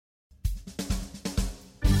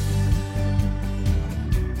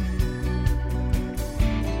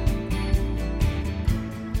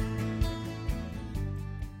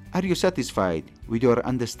Are you satisfied with your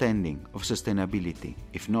understanding of sustainability?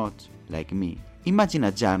 If not, like me, imagine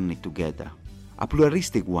a journey together, a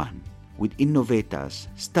pluralistic one, with innovators,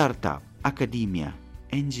 startup, academia,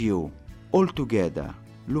 NGO, all together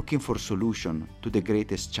looking for solution to the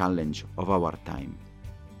greatest challenge of our time.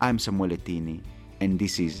 I'm Samuele Tini, and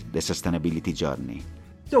this is the Sustainability Journey.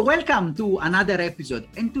 So welcome to another episode,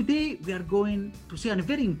 and today we are going to see a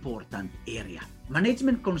very important area,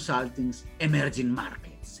 management consulting's emerging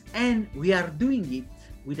markets. And we are doing it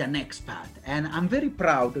with an expert, and I'm very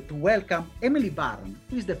proud to welcome Emily Barran,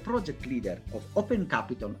 who is the project leader of Open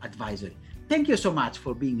Capital Advisory. Thank you so much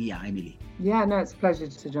for being here, Emily. Yeah, no, it's a pleasure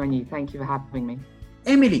to join you. Thank you for having me.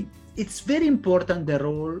 Emily, it's very important the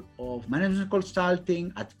role of management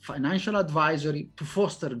consulting at financial advisory to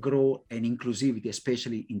foster growth and inclusivity,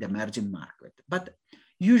 especially in the emerging market. But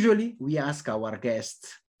usually we ask our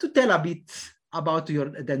guests to tell a bit about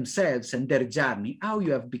themselves and their journey, how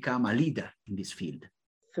you have become a leader in this field.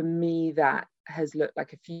 For me, that has looked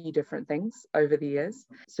like a few different things over the years.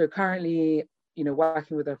 So currently,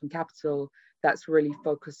 working with Open Capital, that's really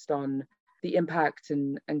focused on the impact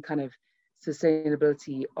and kind of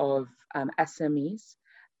sustainability of SMEs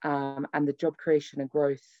and the job creation and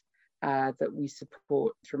growth that we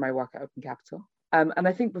support through my work at Open Capital. And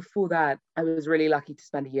I think before that, I was really lucky to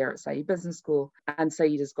spend a year at S.1 E Business School, and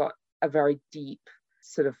S.1 E has got a very deep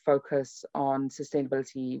sort of focus on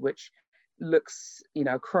sustainability, which looks,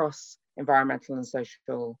 across environmental and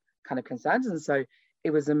social kind of concerns. And so it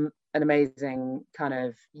was an amazing kind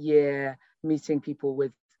of year meeting people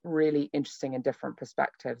with really interesting and different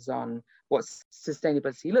perspectives on what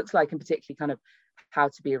sustainability looks like, and particularly kind of how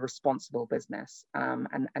to be a responsible business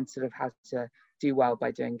and sort of how to do well by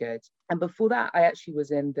doing good. And before that, I actually was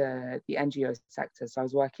in the NGO sector. So I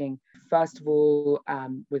was working, first of all,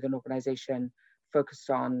 with an organization focused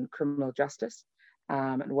on criminal justice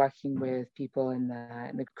and working with people in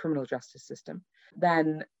the criminal justice system.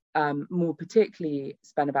 Then more particularly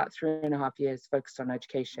spent about 3.5 years focused on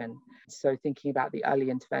education. So thinking about the early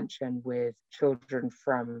intervention with children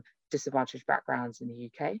from disadvantaged backgrounds in the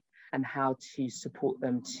UK and how to support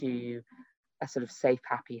them to a sort of safe,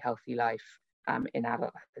 happy, healthy life in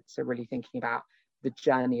adulthood. So really thinking about the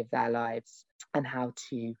journey of their lives and how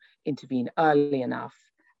to intervene early enough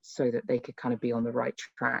so that they could kind of be on the right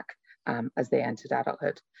track as they entered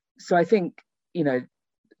adulthood. So I think,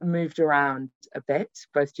 moved around a bit,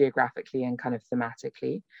 both geographically and kind of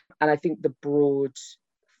thematically. And I think the broad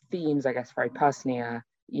themes, I guess, very personally are,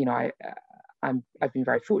 I've been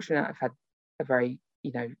very fortunate. I've had a very,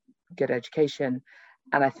 good education.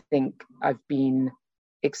 And I think I've been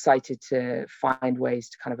excited to find ways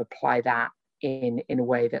to kind of apply that in a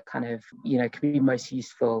way that kind of, can be most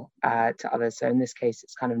useful to others. So in this case,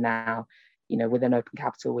 it's kind of now, within Open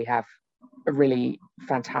Capital, we have a really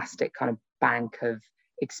fantastic kind of bank of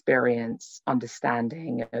experience,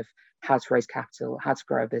 understanding of how to raise capital, how to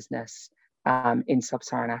grow a business in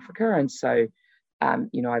sub-Saharan Africa. And so,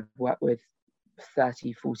 I've worked with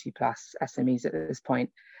 30, 40 plus SMEs at this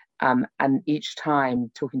point. And each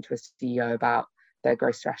time talking to a CEO about their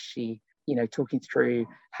growth strategy, talking through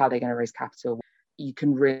how they're going to raise capital, you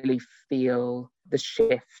can really feel the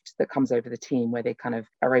shift that comes over the team where they kind of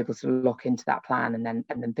are able to lock into that plan and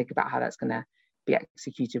then think about how that's going to be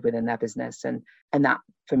executed within their business. And that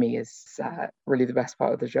for me is really the best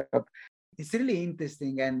part of the job. It's really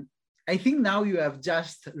interesting. And I think now you have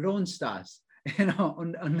just launched us,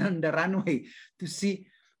 on the runway to see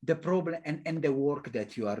the problem and the work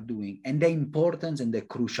that you are doing and the importance and the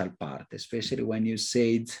crucial part, especially when you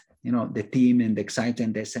said, the team and the excitement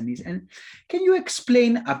and the SMEs. And can you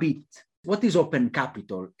explain a bit what is Open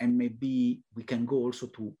Capital? And maybe we can go also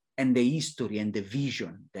to and the history and the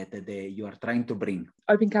vision that you are trying to bring.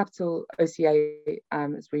 Open Capital, OCA,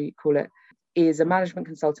 as we call it, is a management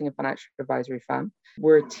consulting and financial advisory firm.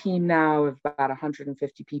 We're a team now of about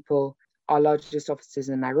 150 people. Our largest office is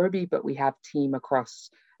in Nairobi, but we have team across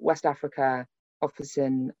West Africa, office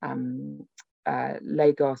in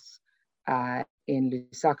Lagos, in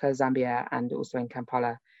Lusaka, Zambia, and also in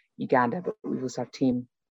Kampala, Uganda. But we also have team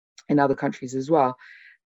in other countries as well.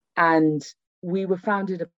 And we were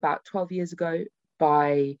founded about 12 years ago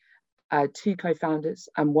by two co-founders,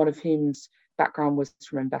 and one of whom's background was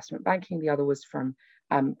from investment banking. The other was from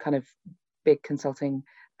kind of big consulting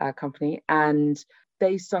company. And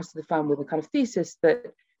they started the firm with a kind of thesis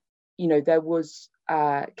that, there was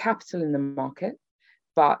capital in the market,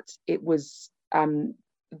 but it was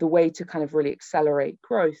the way to kind of really accelerate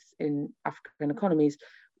growth in African economies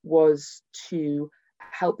was to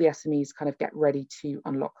help the SMEs kind of get ready to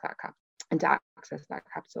unlock that capital and to access that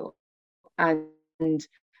capital. And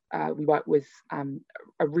we work with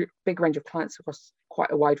big range of clients across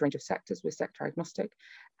quite a wide range of sectors. We're sector agnostic.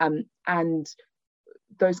 And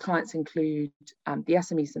those clients include the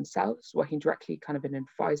SMEs themselves, working directly kind of in an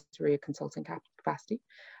advisory or consulting capacity,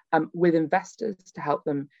 with investors to help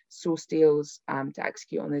them source deals, to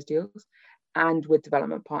execute on those deals, and with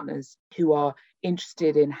development partners who are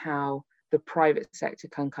interested in how the private sector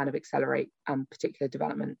can kind of accelerate particular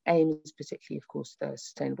development aims, particularly, of course, the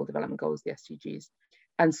Sustainable Development Goals, the SDGs.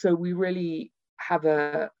 And so we really have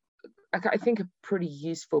I think, a pretty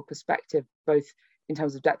useful perspective, both in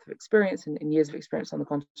terms of depth of experience and years of experience on the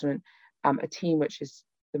continent, a team which is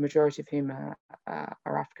the majority of whom are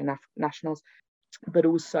African nationals, but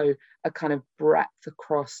also a kind of breadth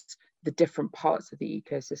across the different parts of the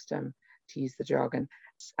ecosystem, to use the jargon.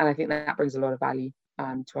 And I think that brings a lot of value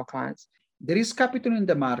to our clients. There is capital in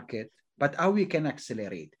the market, but how we can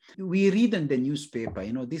accelerate? We read in the newspaper,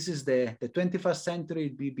 this is the 21st century,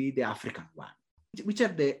 it will be the African one. Which are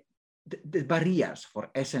the barriers for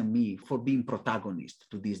SME for being protagonist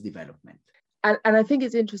to this development? And I think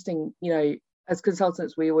it's interesting, as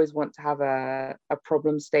consultants, we always want to have a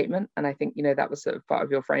problem statement. And I think, that was sort of part of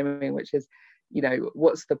your framing, which is,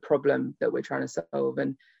 what's the problem that we're trying to solve?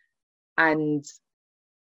 And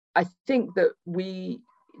I think that we,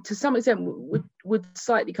 to some extent, would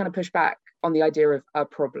slightly kind of push back on the idea of a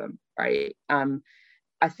problem, right?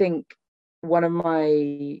 I think one of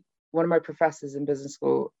my professors in business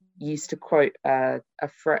school used to quote a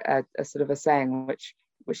sort of a saying which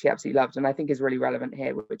he absolutely loved, and I think is really relevant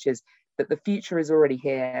here, which is that the future is already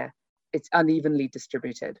here, it's unevenly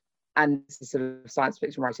distributed. And it's a sort of science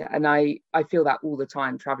fiction writer, and I feel that all the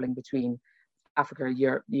time traveling between Africa,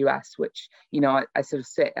 Europe, the US, which I sort of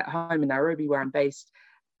sit at home in Nairobi where I'm based,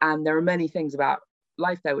 and there are many things about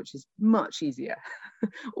life there which is much easier,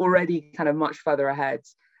 already kind of much further ahead,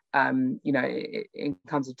 in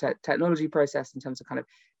terms of technology process, in terms of kind of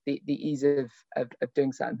the ease of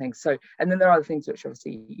doing certain things. So, and then there are other things which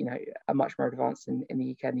obviously, are much more advanced in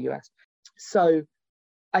the UK and the US. So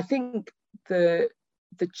I think the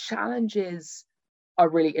challenges are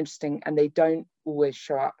really interesting, and they don't always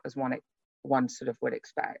show up as one sort of would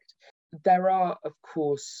expect. There are, of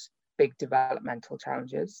course, big developmental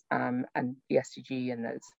challenges, and the SDG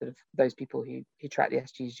and those people who track the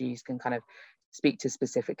SDGs can kind of speak to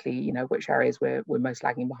specifically, which areas we're most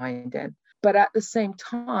lagging behind in. But at the same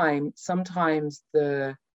time, sometimes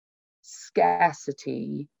the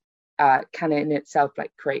scarcity can in itself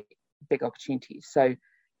create big opportunities. So,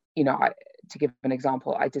 to give an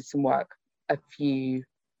example, I did some work a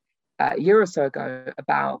year or so ago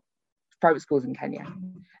about private schools in Kenya.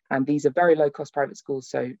 And these are very low cost private schools.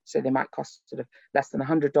 So they might cost sort of less than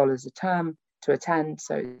 $100 a term to attend.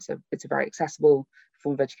 So it's a very accessible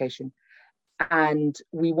form of education. And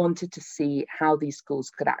we wanted to see how these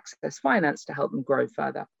schools could access finance to help them grow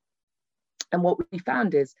further. And what we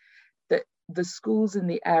found is that the schools in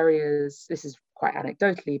the areas, this is quite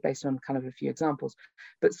anecdotally based on kind of a few examples,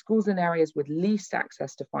 but schools in areas with least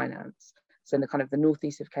access to finance, so in the kind of the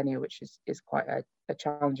northeast of Kenya, which is quite a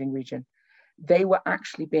challenging region, they were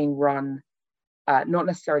actually being run not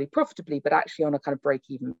necessarily profitably, but actually on a kind of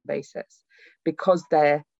break-even basis, because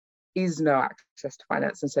there is no access to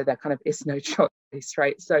finance, and so there kind of is no choice,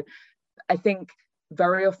 right? So I think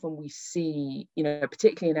very often we see,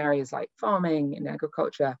 particularly in areas like farming and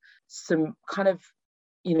agriculture, some kind of,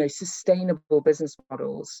 sustainable business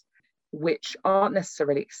models which aren't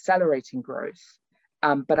necessarily accelerating growth,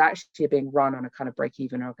 but actually are being run on a kind of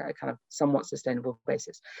break-even or a kind of somewhat sustainable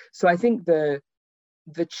basis. So I think the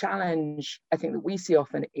challenge I think that we see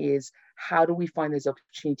often is, how do we find those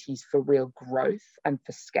opportunities for real growth and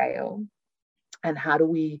for scale? And how do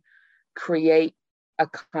we create a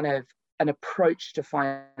kind of an approach to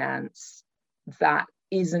finance that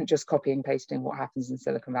isn't just copying and pasting what happens in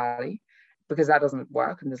Silicon Valley, because that doesn't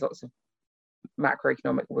work, and there's lots of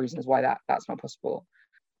macroeconomic reasons why that's not possible,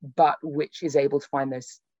 but which is able to find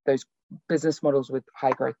those business models with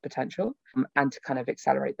high growth potential, and to kind of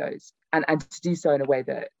accelerate those, and to do so in a way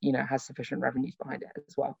that has sufficient revenues behind it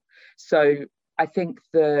as well. So I think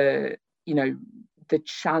the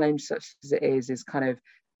challenge, such as it is kind of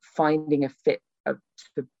finding a fit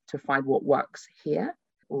to find what works here,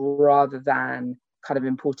 rather than kind of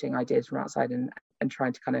importing ideas from outside and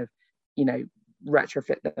trying to kind of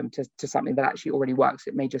retrofit them to something that actually already works.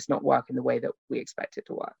 It may just not work in the way that we expect it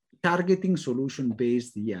to work. Targeting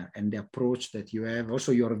solution-based, and the approach that you have,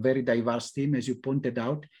 also your very diverse team, as you pointed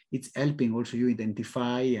out, it's helping also you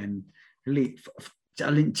identify and really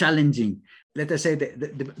challenging, let us say,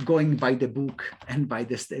 the going by the book and by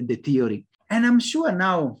the theory. And I'm sure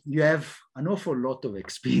now you have an awful lot of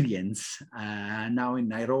experience now in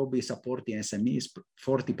Nairobi supporting SMEs,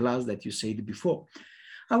 40 plus that you said before.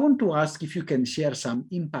 I want to ask if you can share some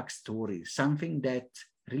impact stories, something that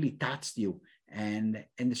really touched you and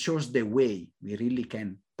shows the way we really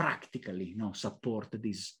can practically support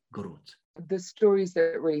this growth. The stories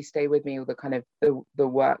that really stay with me, or the kind of the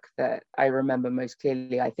work that I remember most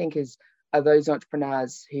clearly, I think are those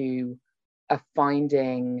entrepreneurs who are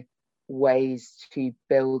finding ways to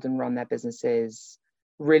build and run their businesses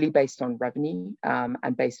really based on revenue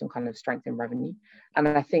and based on kind of strength in revenue. And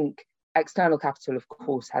I think external capital, of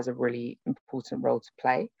course, has a really important role to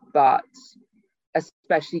play, but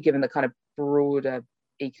especially given the kind of broader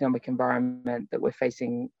economic environment that we're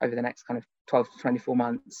facing over the next kind of 12 to 24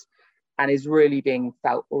 months, and is really being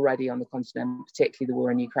felt already on the continent, particularly the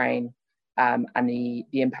war in Ukraine and the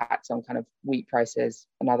impact on kind of wheat prices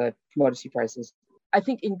and other commodity prices. I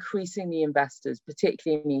think increasingly investors,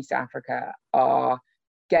 particularly in East Africa, are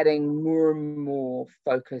getting more and more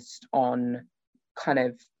focused on kind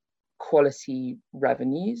of quality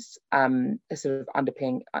revenues, sort of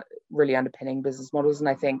underpinning business models. And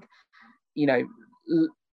I think,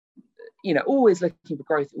 always looking for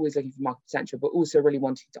growth, always looking for market potential, but also really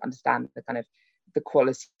wanting to understand the kind of the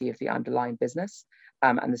quality of the underlying business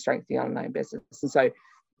and the strength of the underlying business. And so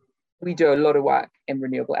we do a lot of work in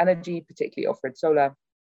renewable energy, particularly off-grid solar.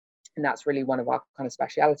 And that's really one of our kind of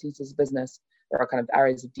specialities as a business, or our kind of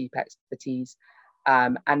areas of deep expertise.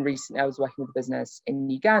 And recently I was working with a business in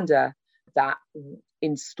Uganda that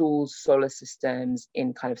installs solar systems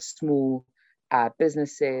in kind of small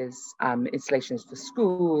businesses, installations for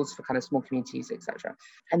schools, for kind of small communities, etc.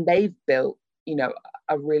 And they've built,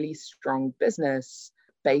 a really strong business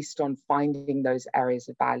based on finding those areas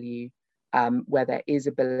of value where there is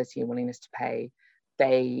ability and willingness to pay.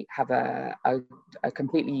 They have a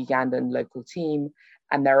completely Ugandan local team,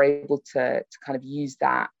 and they're able to kind of use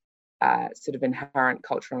that sort of inherent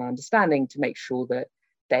cultural understanding to make sure that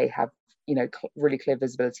they have, really clear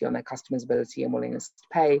visibility on their customers' ability and willingness to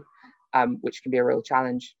pay, which can be a real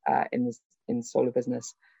challenge in solar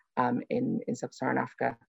business in sub-Saharan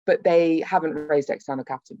Africa. But they haven't raised external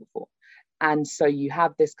capital before. And so you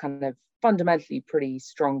have this kind of fundamentally pretty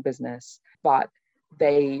strong business, but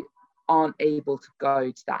they aren't able to go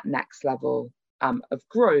to that next level of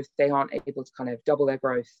growth. They aren't able to kind of double their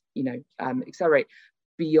growth, accelerate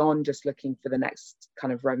beyond just looking for the next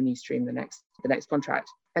kind of revenue stream, the next contract.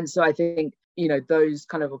 And so I think, those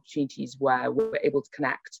kind of opportunities where we're able to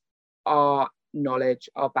connect our knowledge,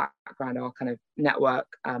 our background, our kind of network,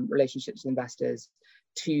 relationships with investors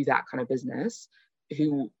to that kind of business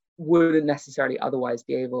who wouldn't necessarily otherwise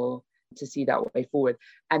be able to see that way forward,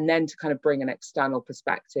 and then to kind of bring an external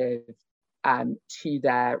perspective to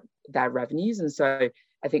their revenues. And so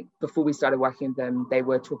I think before we started working with them, they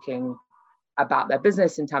were talking about their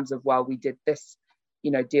business in terms of, well, we did this,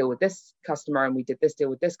 deal with this customer, and we did this deal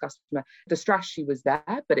with this customer. The strategy was there,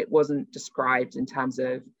 but it wasn't described in terms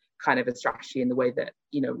of kind of a strategy in the way that,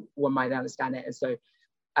 one might understand it. And so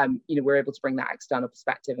we're able to bring that external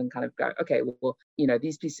perspective and kind of go, okay, well,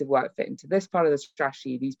 these pieces of work fit into this part of the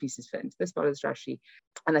strategy, these pieces fit into this part of the strategy.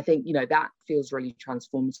 And I think, that feels really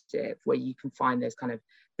transformative, where you can find those kind of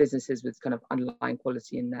businesses with kind of underlying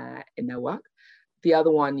quality in their work. The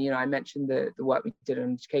other one, I mentioned the work we did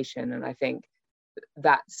on education, and I think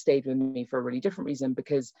that stayed with me for a really different reason,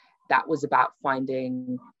 because that was about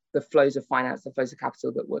finding the flows of finance, the flows of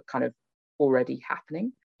capital that were kind of already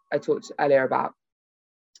happening. I talked earlier about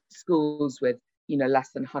schools with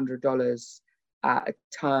less than $100 a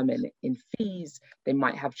term in fees. They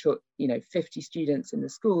might have 50 students in the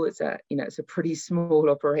school. It's a pretty small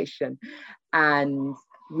operation, and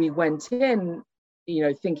we went in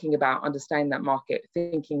thinking about understanding that market,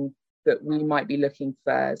 thinking that we might be looking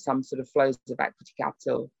for some sort of flows of equity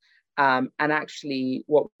capital, and actually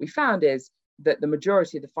what we found is that the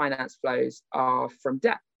majority of the finance flows are from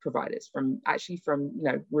debt providers, from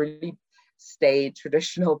really staid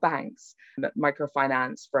traditional banks,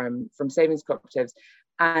 microfinance, from savings cooperatives.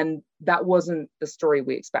 And that wasn't the story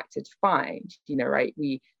we expected to find, right?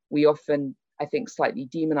 We often, I think, slightly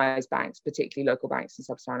demonize banks, particularly local banks in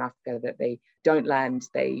sub-Saharan Africa, that they don't lend,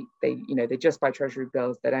 they just buy treasury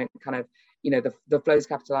bills, they don't kind of, the flows of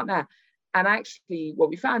capital aren't there. And actually what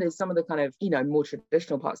we found is some of the kind of, more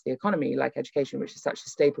traditional parts of the economy, like education, which is such a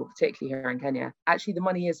staple, particularly here in Kenya, actually the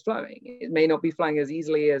money is flowing. It may not be flowing as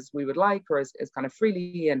easily as we would like, or as kind of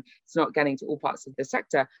freely, and it's not getting to all parts of the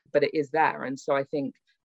sector, but it is there. And so I think,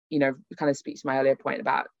 it kind of speaks to my earlier point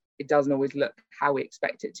about it doesn't always look how we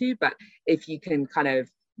expect it to, but if you can kind of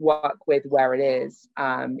work with where it is,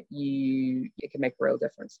 it can make a real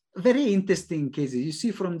difference. Very interesting cases. You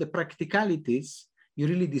see, from the practicalities, you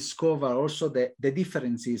really discover also the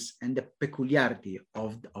differences and the peculiarity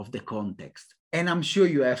of the context. And I'm sure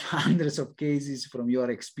you have hundreds of cases from your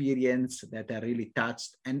experience that are really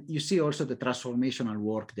touched. And you see also the transformational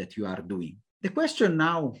work that you are doing. The question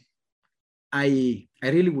now I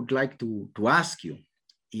really would like to ask you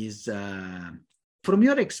is, from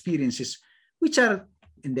your experiences, which are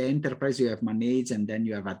in the enterprise you have managed and then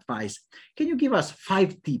you have advised, can you give us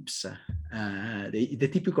 5 tips, the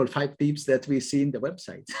typical 5 tips that we see in the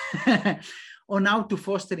website on how to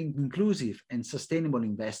foster inclusive and sustainable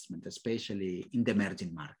investment, especially in the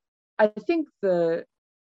emerging market? I think there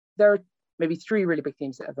are maybe 3 really big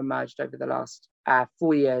themes that have emerged over the last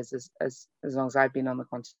 4 years, as long as I've been on the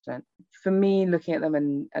continent. For me, looking at them,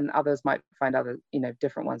 and others might find other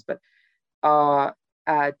different ones, but are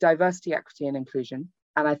diversity, equity, and inclusion.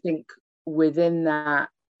 And I think within that,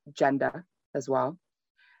 gender as well,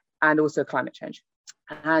 and also climate change.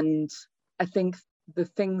 And I think the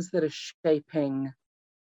things that are shaping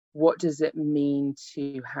what does it mean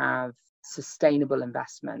to have sustainable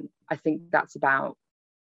investment, I think that's about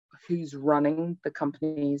who's running the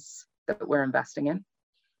companies that we're investing in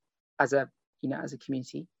as a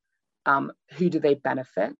community, who do they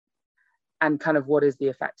benefit, and kind of what is the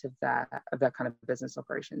effect of their kind of business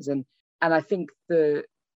operations. And I think the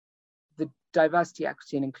diversity,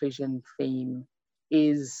 equity, and inclusion theme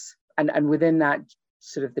is, and within that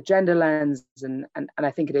sort of the gender lens, and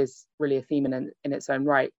I think it is really a theme in its own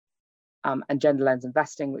right, and gender lens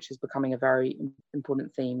investing, which is becoming a very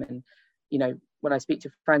important theme. And when I speak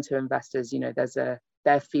to friends who are investors,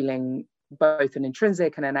 they're feeling both an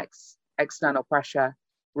intrinsic and an external pressure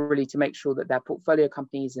really to make sure that their portfolio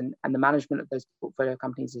companies and the management of those portfolio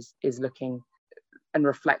companies is looking and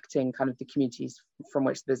reflecting kind of the communities from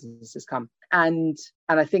which the businesses come. And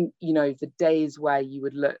I think, the days where you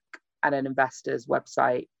would look at an investor's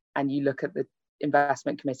website and you look at the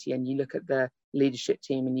investment committee and you look at the leadership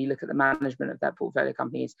team and you look at the management of their portfolio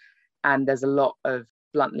companies, and there's a lot of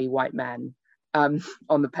bluntly white men on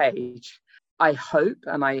the page, I hope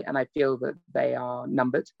and I feel that they are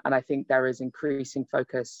numbered. And I think there is increasing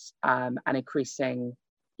focus and increasing,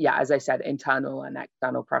 as I said, internal and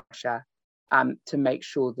external pressure to make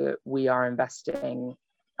sure that we are investing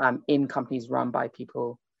in companies run by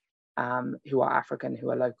people who are African, who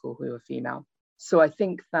are local, who are female. So I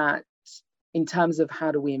think that in terms of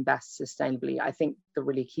how do we invest sustainably, I think the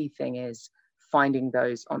really key thing is finding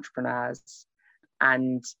those entrepreneurs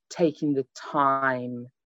and taking the time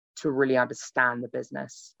to really understand the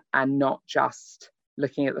business and not just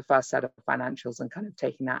looking at the first set of financials and kind of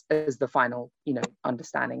taking that as the final,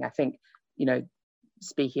 understanding. I think,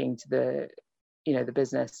 speaking to the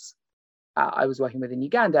business I was working with in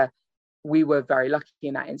Uganda, we were very lucky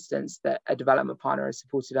in that instance that a development partner has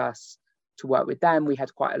supported us to work with them. We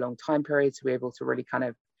had quite a long time period to be able to really kind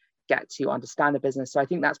of get to understand the business. So I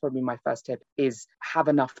think that's probably my first tip, is have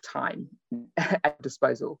enough time at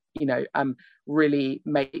disposal, really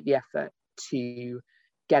make the effort to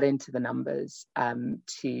get into the numbers,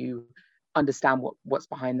 to understand what's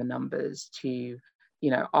behind the numbers, to,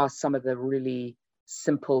 ask some of the really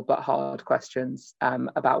simple but hard questions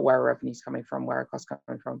about where revenue's coming from, where are costs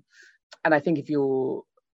coming from. And I think if you're,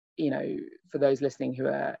 for those listening who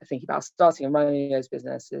are thinking about starting and running those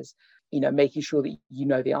businesses, making sure that you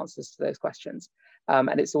know the answers to those questions.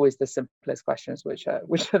 And it's always the simplest questions which are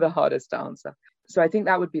the hardest to answer. So I think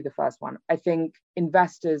that would be the first one. I think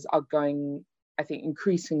investors are going,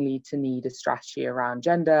 increasingly to need a strategy around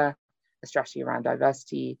gender, a strategy around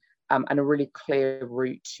diversity, and a really clear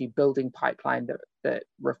route to building pipeline that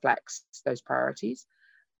reflects those priorities.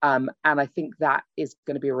 And I think that is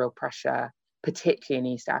going to be a real pressure, particularly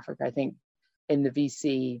in East Africa. I think in the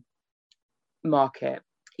VC market,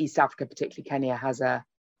 East Africa, particularly Kenya, has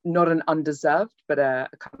not an undeserved, but a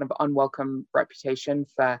kind of unwelcome reputation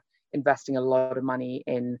for investing a lot of money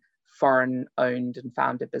in foreign owned and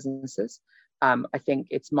founded businesses. I think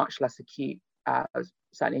it's much less acute,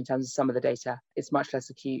 certainly in terms of some of the data, it's much less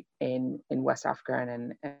acute in West Africa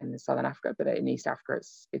and in Southern Africa, but in East Africa,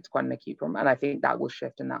 it's quite an acute problem. And I think that will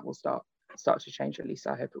shift and that will start to change, at least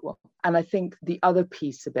I hope it will. And I think the other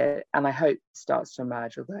piece of it, and I hope starts to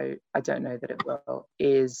emerge, although I don't know that it will,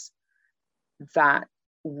 is that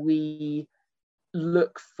we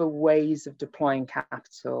look for ways of deploying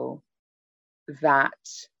capital that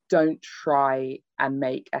don't try and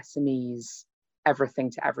make SMEs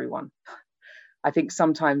everything to everyone. I think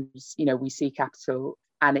sometimes, we see capital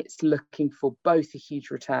and it's looking for both a huge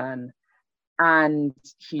return and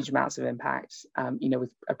huge amounts of impact,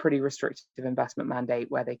 with a pretty restrictive investment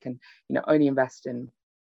mandate where they can, only invest in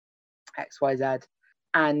X, Y, Z.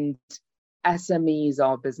 And SMEs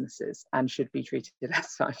are businesses and should be treated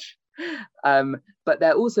as such. But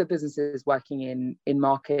they're also businesses working in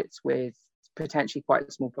markets with potentially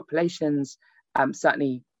quite small populations,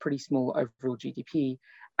 certainly pretty small overall GDP.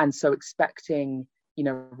 And so expecting,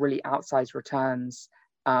 really outsized returns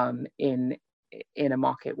in a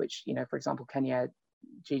market which, for example, Kenya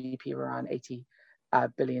GDP around $80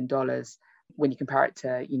 billion. When you compare it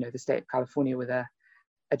to, the state of California with a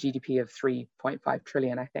GDP of 3.5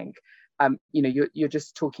 trillion, I think, you're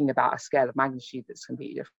just talking about a scale of magnitude that's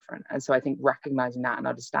completely different. And so I think recognizing that and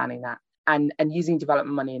understanding that and using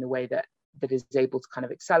development money in a way that is able to kind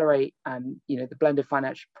of accelerate, the blended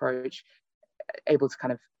finance approach, able to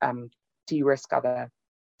kind of de-risk other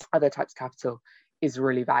types of capital is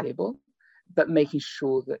really valuable, but making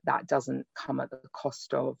sure that doesn't come at the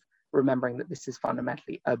cost of remembering that this is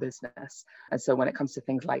fundamentally a business. And so when it comes to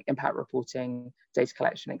things like impact reporting, data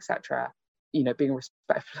collection, etc., being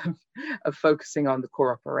respectful of focusing on the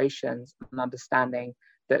core operations and understanding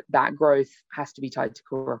that growth has to be tied to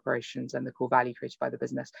core operations and the core value created by the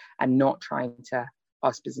business, and not trying to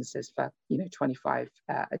ask businesses for 25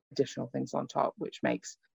 additional things on top, which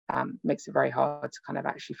makes it very hard to kind of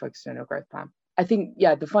actually focus on a growth plan. I think,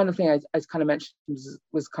 the final thing I kind of mentioned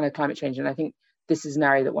was kind of climate change. And I think this is an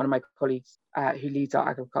area that one of my colleagues who leads our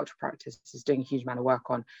agricultural practice is doing a huge amount of work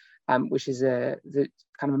on, which is the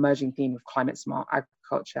kind of emerging theme of climate smart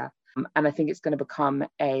agriculture. And I think it's going to become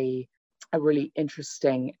a really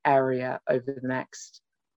interesting area over the next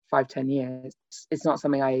 5-10 years. It's not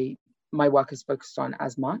something my work is focused on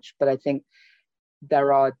as much, but I think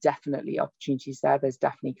there are definitely opportunities there. There's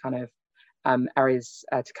definitely kind of areas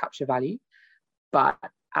to capture value. But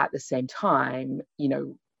at the same time,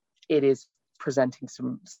 it is presenting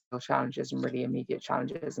some challenges and really immediate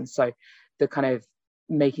challenges. And so the kind of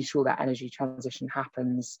making sure that energy transition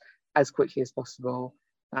happens as quickly as possible,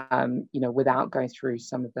 without going through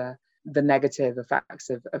some of the negative effects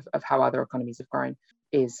of how other economies have grown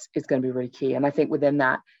is going to be really key. And I think within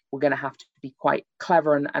that, we're going to have to be quite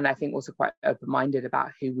clever and I think also quite open-minded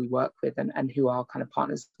about who we work with and who our kind of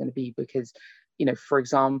partners are going to be. Because, for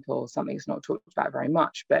example, something that's not talked about very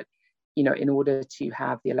much, but, in order to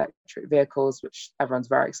have the electric vehicles, which everyone's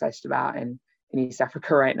very excited about in East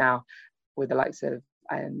Africa right now, with the likes of,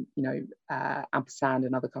 Ampersand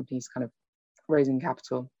and other companies kind of raising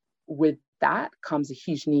capital, with that comes a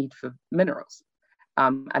huge need for minerals.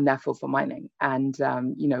 And therefore for mining. And,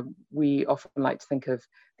 we often like to think of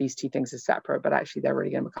these two things as separate, but actually they're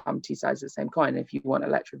really going to become two sides of the same coin. If you want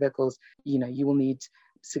electric vehicles, you will need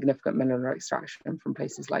significant mineral extraction from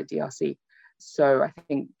places like DRC. So I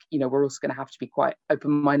think, we're also going to have to be quite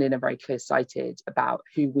open-minded and very clear-sighted about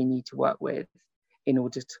who we need to work with in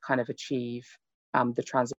order to kind of achieve the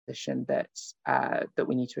transition that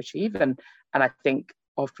we need to achieve. And I think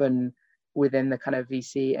often within the kind of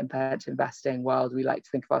VC impact investing world, we like to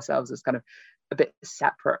think of ourselves as kind of a bit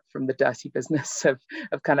separate from the dirty business of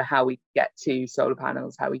kind of how we get to solar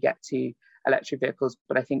panels, how we get to electric vehicles.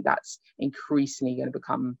 But I think that's increasingly going to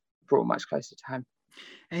become brought much closer to home.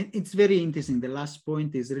 And it's very interesting. The last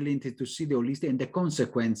point is really interesting to see the holistic and the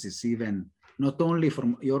consequences, even not only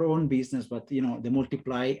from your own business, but the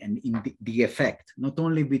multiply and in the effect, not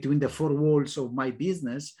only between the four walls of my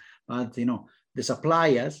business, but the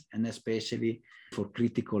suppliers, and especially for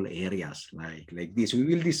critical areas like this. We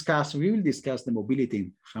will discuss the mobility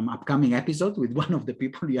in some upcoming episodes with one of the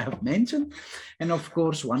people you have mentioned. And of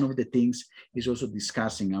course, one of the things is also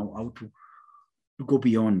discussing how to go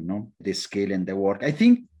beyond the scale and the work. I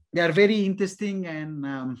think they are very interesting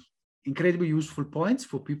and incredibly useful points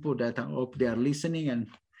for people that I hope they are listening, and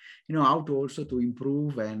how to also to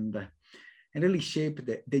improve and really shape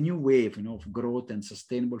the new wave of growth and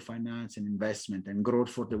sustainable finance and investment and growth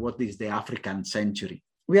for what is the African century.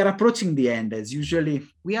 We are approaching the end. As usually,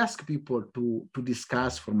 we ask people to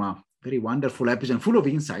discuss from a very wonderful episode full of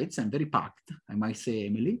insights and very packed, I might say,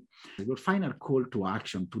 Emily. Your final call to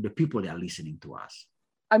action to the people that are listening to us.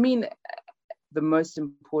 I mean, the most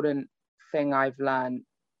important thing I've learned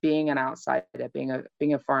being an outsider,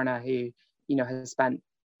 being a foreigner who, has spent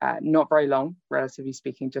not very long, relatively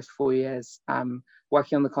speaking, just 4 years,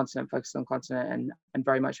 working on the continent, focused on the continent, and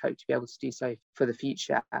very much hope to be able to do so for the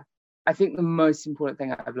future. I think the most important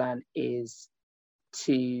thing I've learned is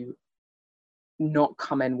to not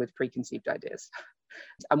come in with preconceived ideas.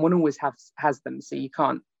 And one always has them, so you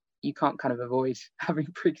can't kind of avoid having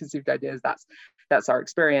preconceived ideas. That's our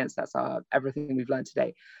experience, that's everything we've learned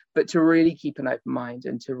today. But to really keep an open mind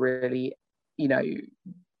and to really,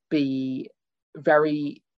 be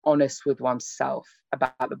very honest with oneself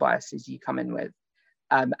about the biases you come in with,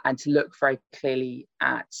 and to look very clearly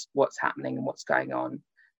at what's happening and what's going on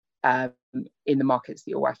in the markets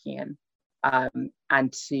that you're working in,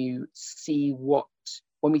 and to see what,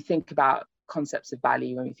 when we think about concepts of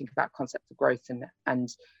value, when we think about concepts of growth and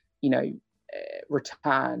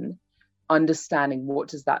return, understanding what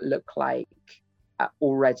does that look like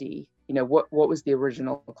already. What was the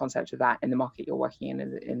original concept of that in the market you're working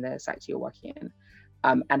in the sector you're working in,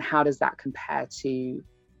 and how does that compare to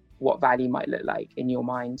what value might look like in your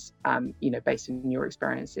mind, based on your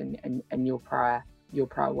experience and your prior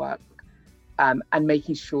work, and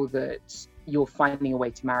making sure that you're finding a way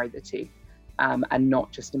to marry the two, and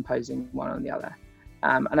not just imposing one on the other.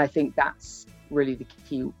 And I think that's really the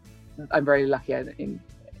key. I'm very lucky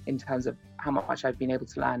in terms of how much I've been able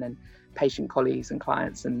to learn, and patient colleagues and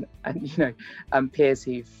clients and peers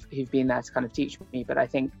who've been there to kind of teach me. But I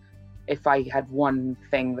think if I had one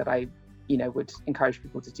thing that I would encourage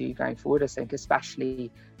people to do going forward, I think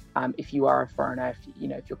especially if you are a foreigner,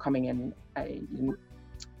 if you're coming in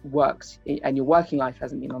worked and your working life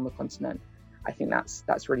hasn't been on the continent, I think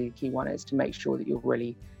that's really the key one, is to make sure that you're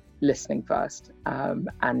really listening first,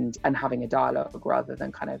 and having a dialogue rather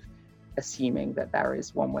than kind of assuming that there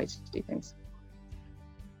is one way to do things.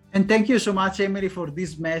 And thank you so much, Emily, for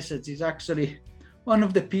this message. It's actually one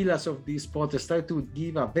of the pillars of this podcast, try to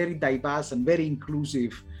give a very diverse and very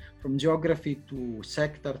inclusive, from geography to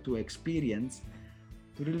sector to experience,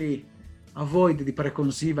 to really avoid the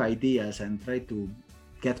preconceived ideas and try to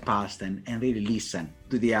get past and really listen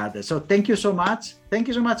to the others. So thank you so much. Thank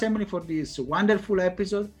you so much, Emily, for this wonderful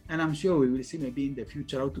episode. And I'm sure we will see maybe in the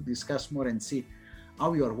future how to discuss more and see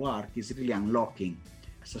how your work is really unlocking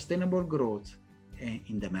sustainable growth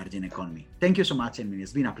in the emerging economy. Thank you so much, Emily.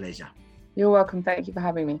 It's been a pleasure. You're welcome. Thank you for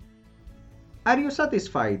having me. Are you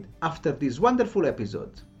satisfied after this wonderful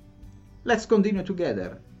episode? Let's continue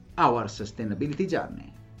together our sustainability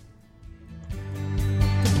journey.